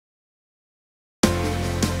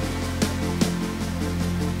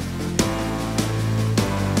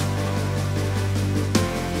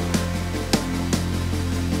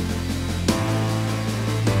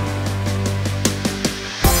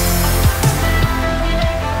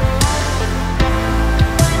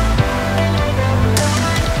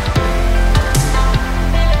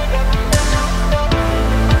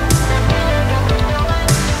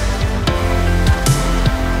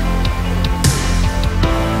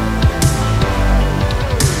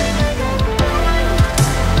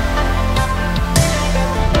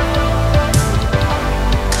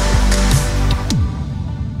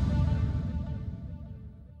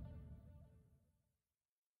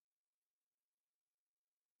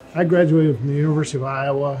I graduated from the University of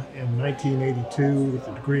Iowa in 1982 with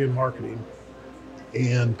a degree in marketing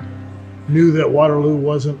and knew that Waterloo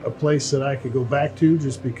wasn't a place that I could go back to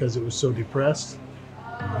just because it was so depressed,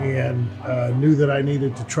 and knew that I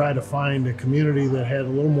needed to try to find a community that had a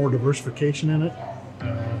little more diversification in it.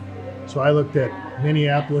 So I looked at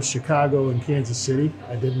Minneapolis, Chicago, and Kansas City.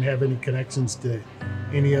 I didn't have any connections to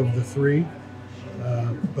any of the three,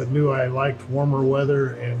 but knew I liked warmer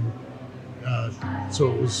weather, and so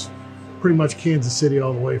it was pretty much Kansas City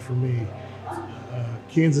all the way for me.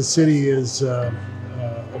 Kansas City is a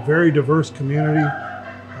very diverse community.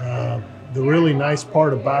 The really nice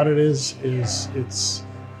part about it is it's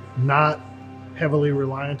not heavily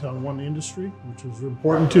reliant on one industry, which was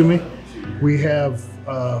important to me. We have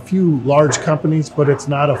a few large companies, but it's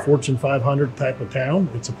not a Fortune 500 type of town.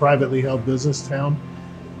 It's a privately held business town.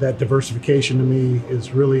 That diversification to me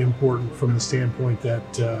is really important from the standpoint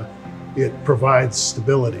that it provides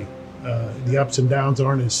stability. The ups and downs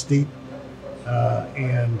aren't as steep,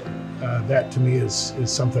 and that to me is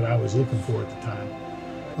something I was looking for at the time.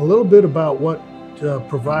 A little bit about what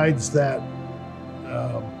provides that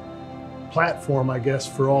platform, I guess,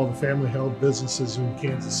 for all the family-held businesses in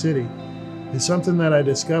Kansas City is something that I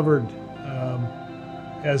discovered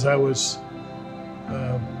as I was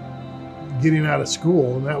getting out of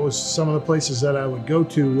school, and that was some of the places that I would go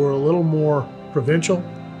to were a little more provincial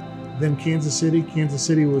than Kansas City. Kansas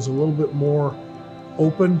City was a little bit more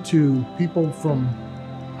open to people from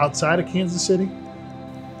outside of Kansas City,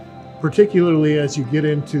 particularly as you get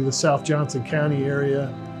into the South Johnson County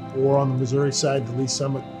area or on the Missouri side, the Lee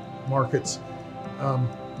Summit markets.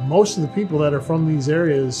 Most of the people that are from these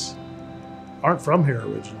areas aren't from here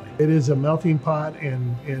originally. It is a melting pot,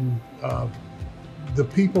 and the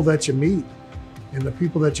people that you meet and the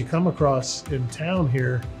people that you come across in town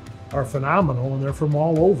here are phenomenal, and they're from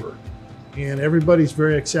all over. And everybody's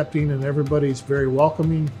very accepting and everybody's very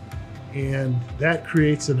welcoming, and that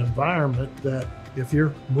creates an environment that if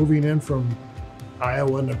you're moving in from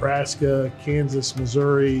Iowa, Nebraska, Kansas,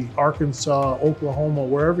 Missouri, Arkansas, Oklahoma,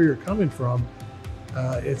 wherever you're coming from,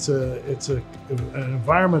 it's an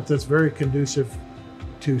environment that's very conducive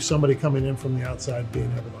to somebody coming in from the outside being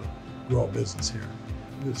able to grow a business here.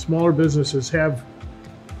 The smaller businesses have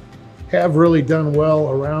really done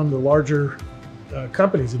well around the larger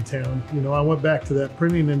companies in town. You know, I went back to that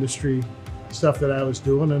printing industry stuff that I was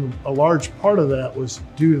doing, and a large part of that was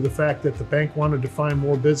due to the fact that the bank wanted to find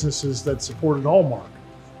more businesses that supported Hallmark,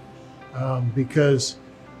 because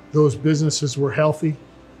those businesses were healthy,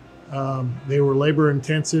 they were labor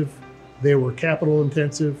intensive, they were capital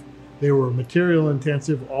intensive, they were material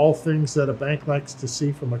intensive, all things that a bank likes to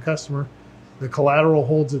see from a customer. The collateral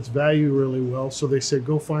holds its value really well, so they said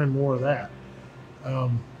go find more of that.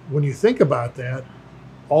 When you think about that,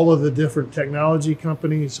 all of the different technology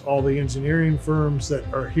companies, all the engineering firms that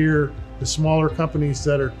are here, the smaller companies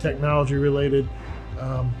that are technology related,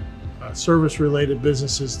 service related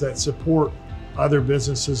businesses that support other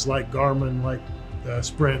businesses like Garmin, like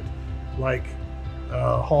Sprint, like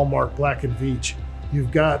Hallmark, Black & Veatch.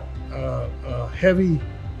 You've got a heavy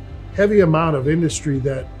amount of industry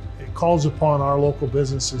that it calls upon our local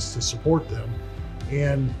businesses to support them.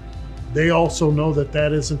 And they also know that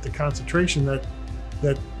that isn't the concentration that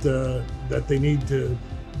they need to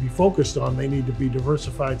be focused on. They need to be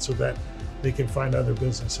diversified so that they can find other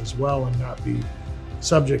business as well and not be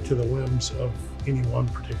subject to the whims of any one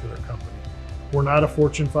particular company. We're not a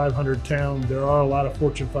Fortune 500 town. There are a lot of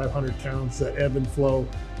Fortune 500 towns that ebb and flow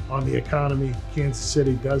on the economy. Kansas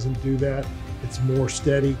City doesn't do that. It's more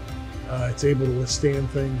steady. It's able to withstand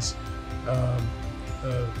things.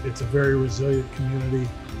 It's a very resilient community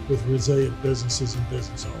with resilient businesses and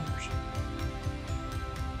business owners.